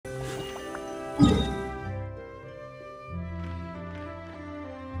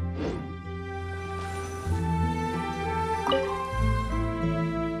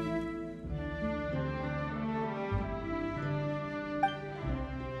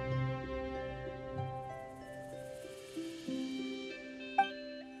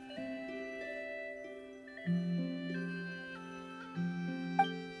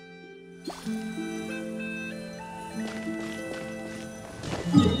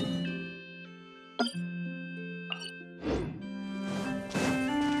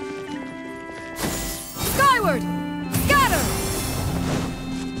Skyward! Scatter!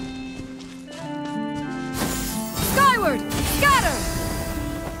 Skyward! Scatter!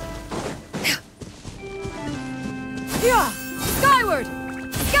 Yeah! Skyward!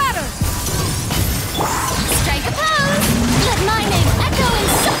 Scatter! Strike a pose! Let my name echo in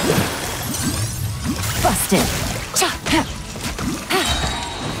busted!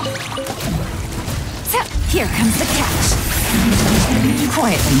 Here comes the catch.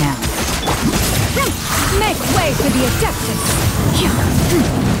 Quietly now. Make way for the Adeptus!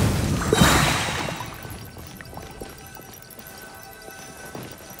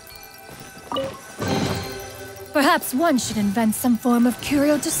 Perhaps one should invent some form of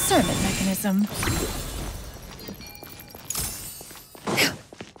curio discernment mechanism.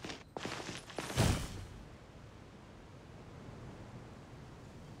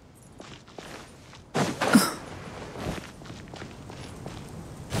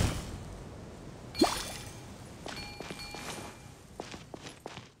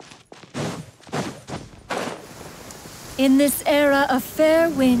 In this era of fair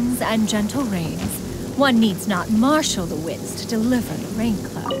winds and gentle rains, one needs not marshal the winds to deliver the rain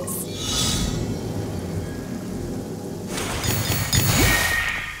clouds.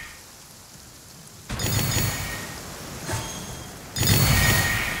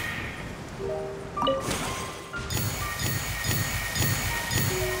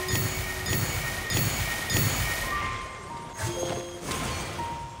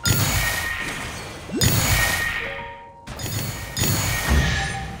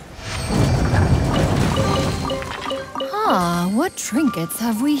 What trinkets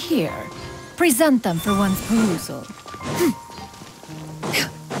have we here? Present them for one's perusal.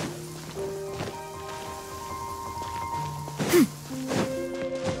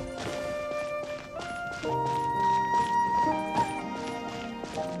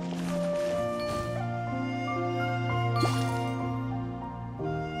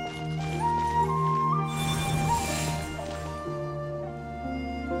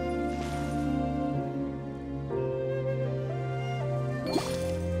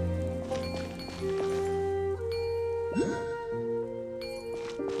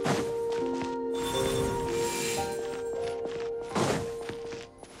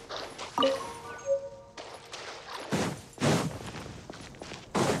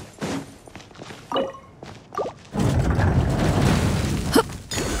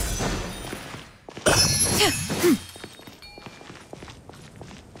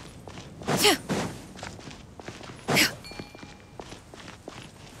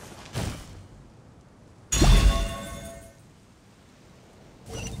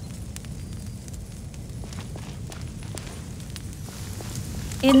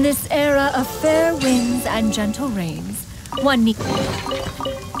 In this era of fair winds and gentle rains, one need...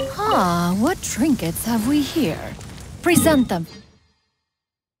 what trinkets have we here? Present them.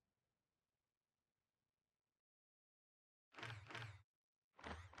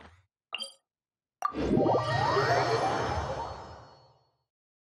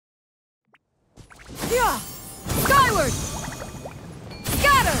 Yeah! Skyward!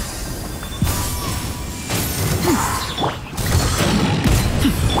 Scatter!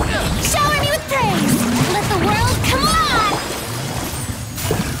 Shower me with praise! Let the world come on!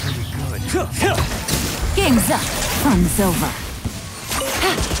 Pretty good. Game's up. Fun's over.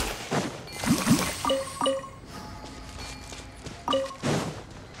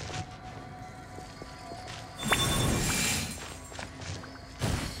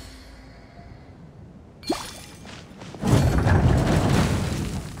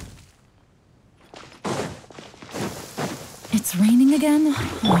 It's raining again?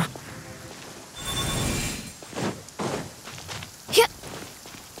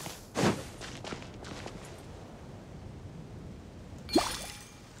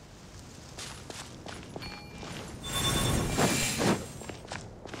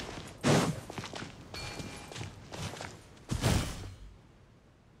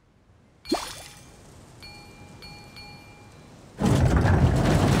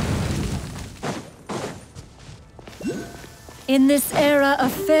 In this era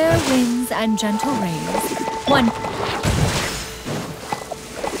of fair winds and gentle rains, one...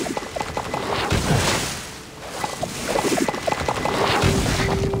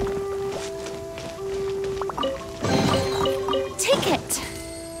 Take it.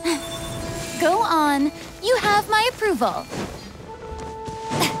 Go on. You have my approval.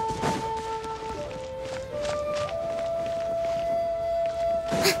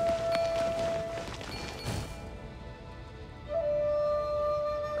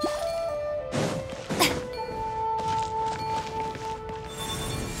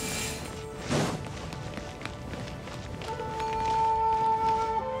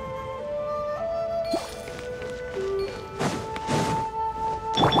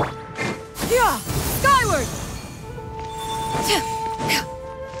 Yeah! Skyward!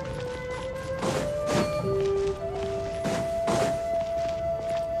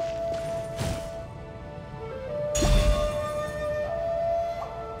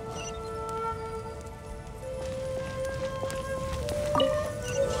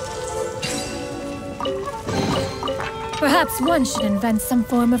 Perhaps one should invent some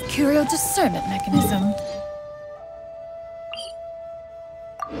form of curio discernment mechanism.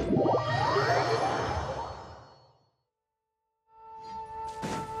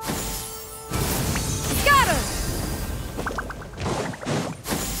 Scatter!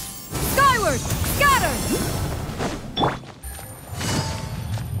 Skyward! Scatter!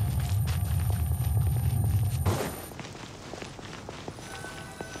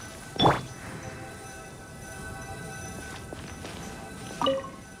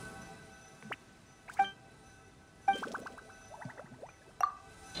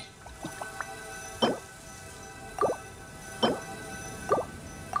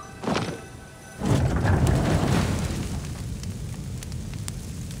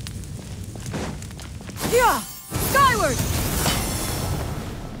 Yeah! Skyward!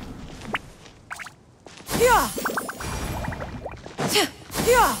 Yeah!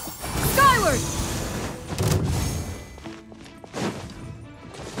 Yeah! Skyward!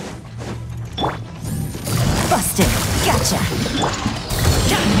 Busted. Gotcha.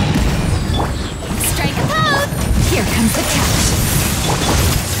 Strike a pose. Here comes the catch.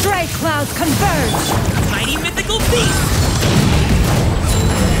 Stray clouds converge! Mighty mythical beast!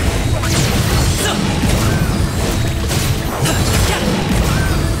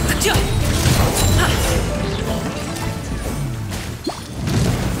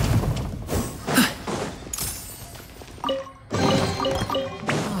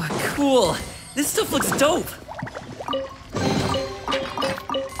 Oh, cool. This stuff looks dope.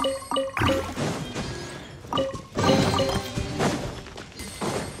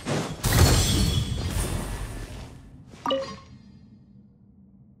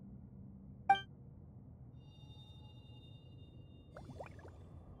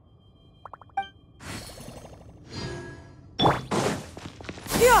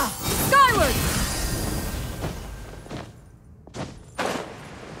 Yeah! Skyward!